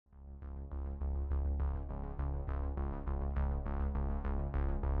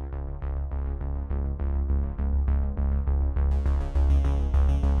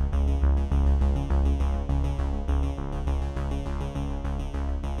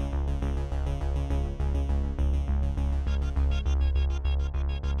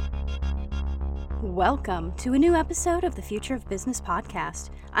Welcome to a new episode of the Future of Business podcast.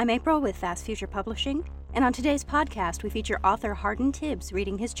 I'm April with Fast Future Publishing, and on today's podcast we feature author Hardin Tibbs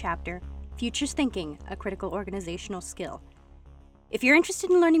reading his chapter, Futures Thinking, A Critical Organizational Skill. If you're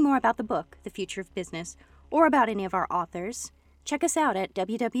interested in learning more about the book, The Future of Business, or about any of our authors, check us out at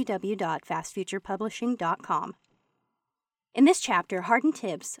www.fastfuturepublishing.com. In this chapter, Hardin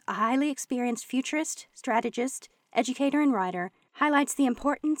Tibbs, a highly experienced futurist, strategist, educator, and writer, highlights the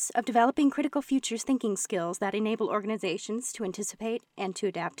importance of developing critical futures thinking skills that enable organizations to anticipate and to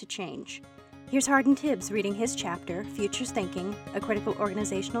adapt to change. Here's Hardin Tibbs reading his chapter, Futures Thinking, A Critical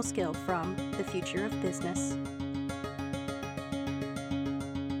Organizational Skill from The Future of Business.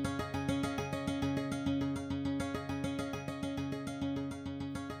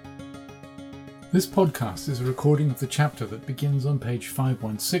 This podcast is a recording of the chapter that begins on page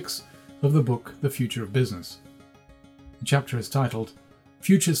 516 of the book The Future of Business. The chapter is titled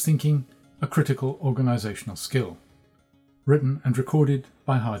Futures Thinking, A Critical Organizational Skill, written and recorded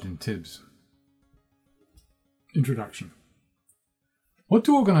by Hardin Tibbs. Introduction. What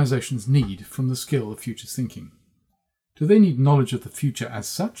do organizations need from the skill of futures thinking? Do they need knowledge of the future as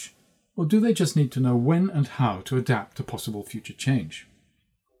such, or do they just need to know when and how to adapt to possible future change?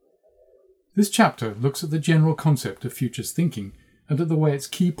 This chapter looks at the general concept of futures thinking and at the way its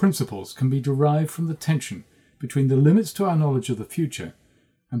key principles can be derived from the tension between the limits to our knowledge of the future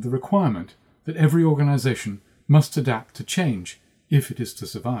and the requirement that every organization must adapt to change if it is to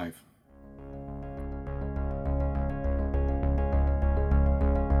survive.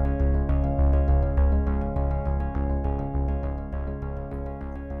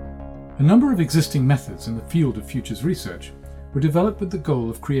 A number of existing methods in the field of futures research were developed with the goal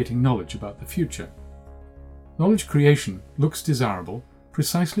of creating knowledge about the future. Knowledge creation looks desirable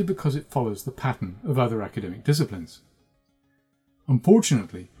precisely because it follows the pattern of other academic disciplines.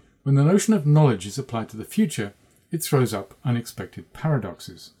 Unfortunately, when the notion of knowledge is applied to the future, it throws up unexpected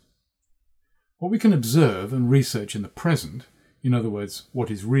paradoxes. What we can observe and research in the present, in other words,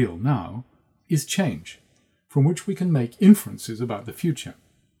 what is real now, is change, from which we can make inferences about the future.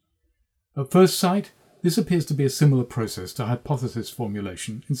 At first sight, this appears to be a similar process to hypothesis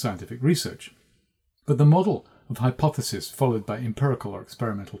formulation in scientific research. But the model of hypothesis followed by empirical or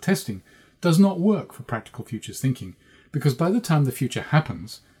experimental testing does not work for practical futures thinking, because by the time the future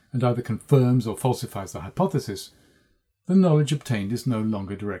happens and either confirms or falsifies the hypothesis, the knowledge obtained is no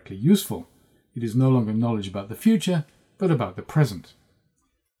longer directly useful. It is no longer knowledge about the future, but about the present.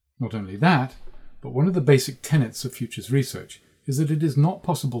 Not only that, but one of the basic tenets of futures research is that it is not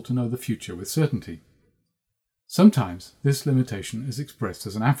possible to know the future with certainty. Sometimes this limitation is expressed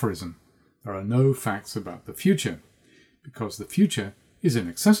as an aphorism. There are no facts about the future, because the future is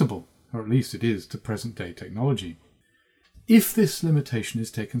inaccessible, or at least it is to present-day technology. If this limitation is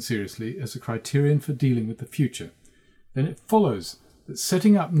taken seriously as a criterion for dealing with the future, then it follows that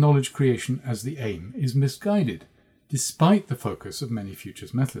setting up knowledge creation as the aim is misguided, despite the focus of many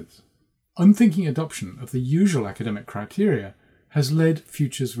futures methods. Unthinking adoption of the usual academic criteria has led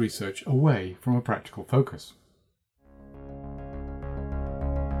futures research away from a practical focus.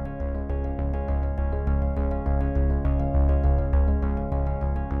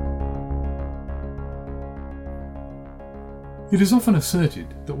 It is often asserted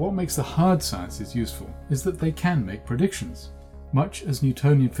that what makes the hard sciences useful is that they can make predictions, much as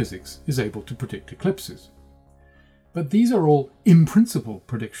Newtonian physics is able to predict eclipses. But these are all in-principle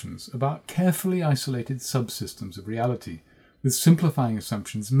predictions about carefully isolated subsystems of reality, with simplifying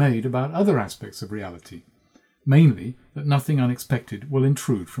assumptions made about other aspects of reality, mainly that nothing unexpected will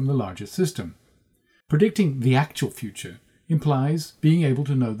intrude from the larger system. Predicting the actual future implies being able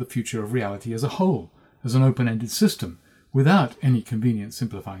to know the future of reality as a whole, as an open-ended system, without any convenient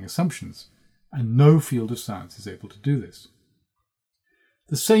simplifying assumptions, and no field of science is able to do this.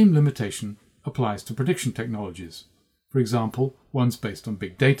 The same limitation applies to prediction technologies, for example, ones based on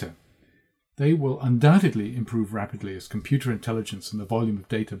big data. They will undoubtedly improve rapidly as computer intelligence and the volume of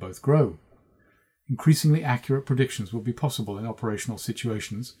data both grow. Increasingly accurate predictions will be possible in operational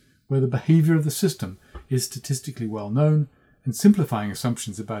situations where the behavior of the system is statistically well known and simplifying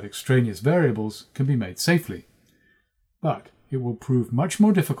assumptions about extraneous variables can be made safely. But it will prove much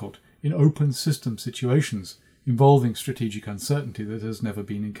more difficult in open system situations involving strategic uncertainty that has never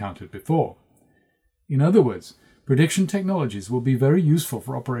been encountered before. In other words, prediction technologies will be very useful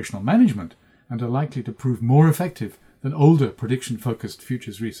for operational management and are likely to prove more effective than older prediction-focused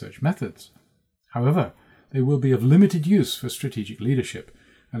futures research methods. However, they will be of limited use for strategic leadership,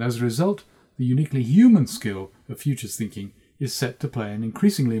 and as a result, the uniquely human skill of futures thinking is set to play an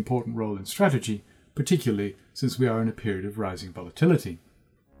increasingly important role in strategy, particularly since we are in a period of rising volatility.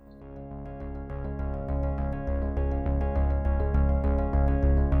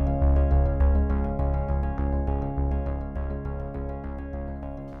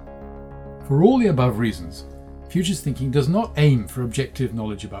 For all the above reasons, futures thinking does not aim for objective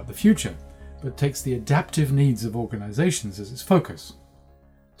knowledge about the future, but takes the adaptive needs of organizations as its focus.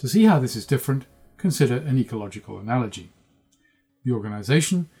 To see how this is different, consider an ecological analogy. The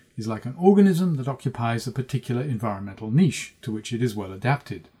organization is like an organism that occupies a particular environmental niche to which it is well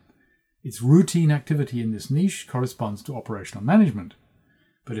adapted. Its routine activity in this niche corresponds to operational management,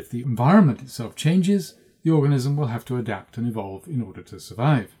 but if the environment itself changes, the organism will have to adapt and evolve in order to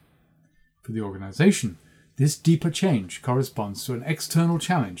survive. For the organization, this deeper change corresponds to an external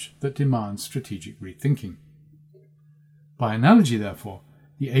challenge that demands strategic rethinking. By analogy, therefore,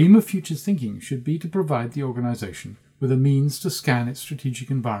 the aim of futures thinking should be to provide the organization with a means to scan its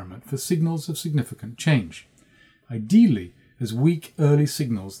strategic environment for signals of significant change, ideally as weak early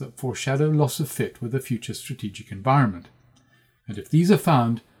signals that foreshadow loss of fit with a future strategic environment, and if these are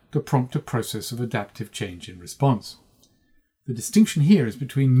found, to prompt a process of adaptive change in response. The distinction here is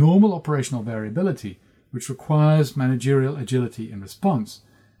between normal operational variability, which requires managerial agility in response,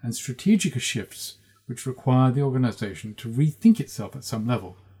 and strategic shifts, which require the organization to rethink itself at some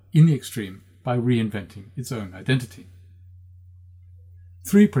level, in the extreme, by reinventing its own identity.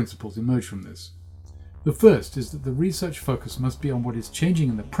 3 principles emerge from this. The first is that the research focus must be on what is changing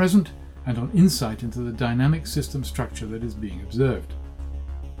in the present and on insight into the dynamic system structure that is being observed.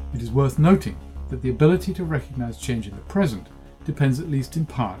 It is worth noting that the ability to recognize change in the present depends at least in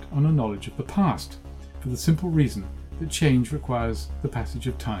part on a knowledge of the past, for the simple reason that change requires the passage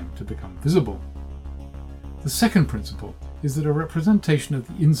of time to become visible. The second principle is that a representation of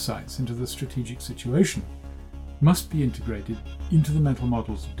the insights into the strategic situation must be integrated into the mental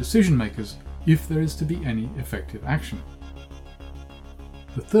models of decision makers if there is to be any effective action.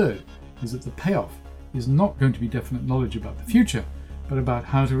 The third is that the payoff is not going to be definite knowledge about the future, but about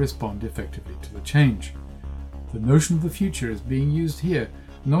how to respond effectively to the change. The notion of the future is being used here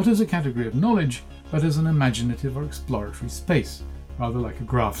not as a category of knowledge, but as an imaginative or exploratory space, rather like a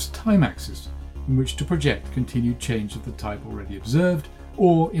graph's time axis, in which to project continued change of the type already observed,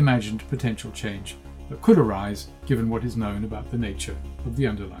 or imagined potential change that could arise given what is known about the nature of the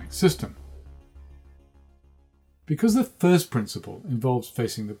underlying system. Because the first principle involves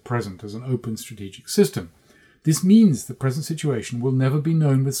facing the present as an open strategic system, this means the present situation will never be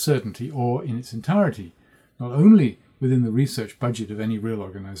known with certainty or in its entirety, not only within the research budget of any real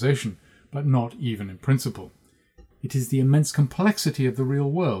organization, but not even in principle. It is the immense complexity of the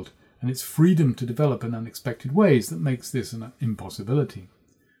real world and its freedom to develop in unexpected ways that makes this an impossibility.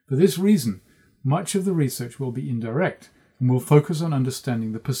 For this reason, much of the research will be indirect and will focus on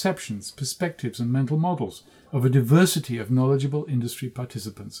understanding the perceptions, perspectives, and mental models of a diversity of knowledgeable industry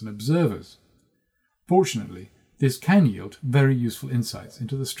participants and observers. Fortunately, this can yield very useful insights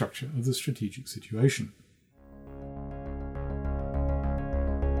into the structure of the strategic situation.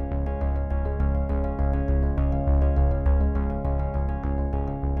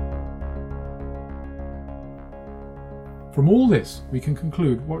 From all this, we can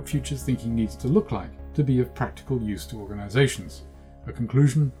conclude what futures thinking needs to look like to be of practical use to organizations, a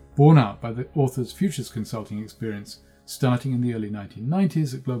conclusion borne out by the author's futures consulting experience starting in the early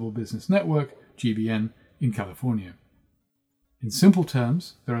 1990s at Global Business Network, GBN, in California. In simple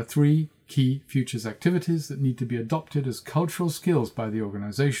terms, there are 3 key futures activities that need to be adopted as cultural skills by the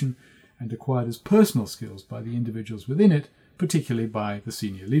organization and acquired as personal skills by the individuals within it, particularly by the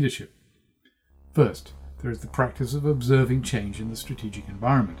senior leadership. First, there is the practice of observing change in the strategic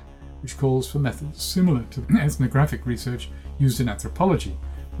environment, which calls for methods similar to ethnographic research used in anthropology,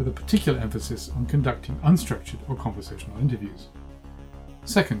 with a particular emphasis on conducting unstructured or conversational interviews.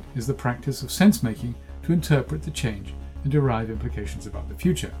 Second is the practice of sense-making to interpret the change and derive implications about the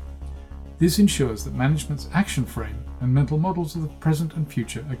future. This ensures that management's action frame and mental models of the present and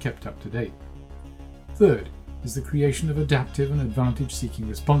future are kept up to date. Third is the creation of adaptive and advantage-seeking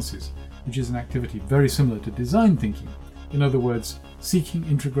responses, which is an activity very similar to design thinking, in other words, seeking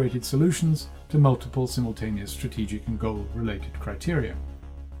integrated solutions to multiple simultaneous strategic and goal-related criteria.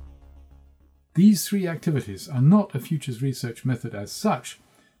 These 3 activities are not a futures research method as such,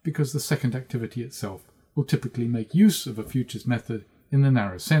 because the second activity itself will typically make use of a futures method in the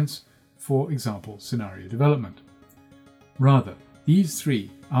narrow sense, for example, scenario development. Rather, these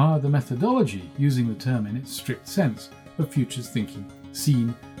 3 are the methodology, using the term in its strict sense, of futures thinking,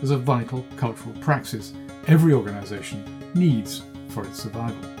 seen as a vital cultural praxis every organization needs for its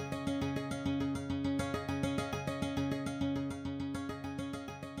survival.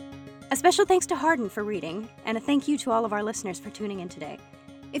 A special thanks to Hardin for reading, and a thank you to all of our listeners for tuning in today.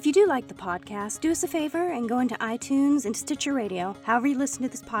 If you do like the podcast, do us a favor and go into iTunes and Stitcher Radio, however you listen to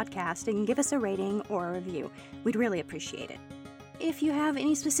this podcast, and give us a rating or a review. We'd really appreciate it. if you have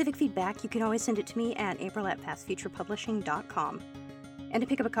any specific feedback, you can always send it to me at april@fastfuturepublishing.com. And to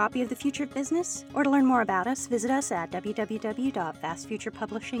pick up a copy of The Future of Business, or to learn more about us, visit us at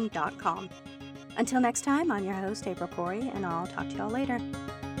www.fastfuturepublishing.com. Until next time, I'm your host, April Corey, and I'll talk to y'all later.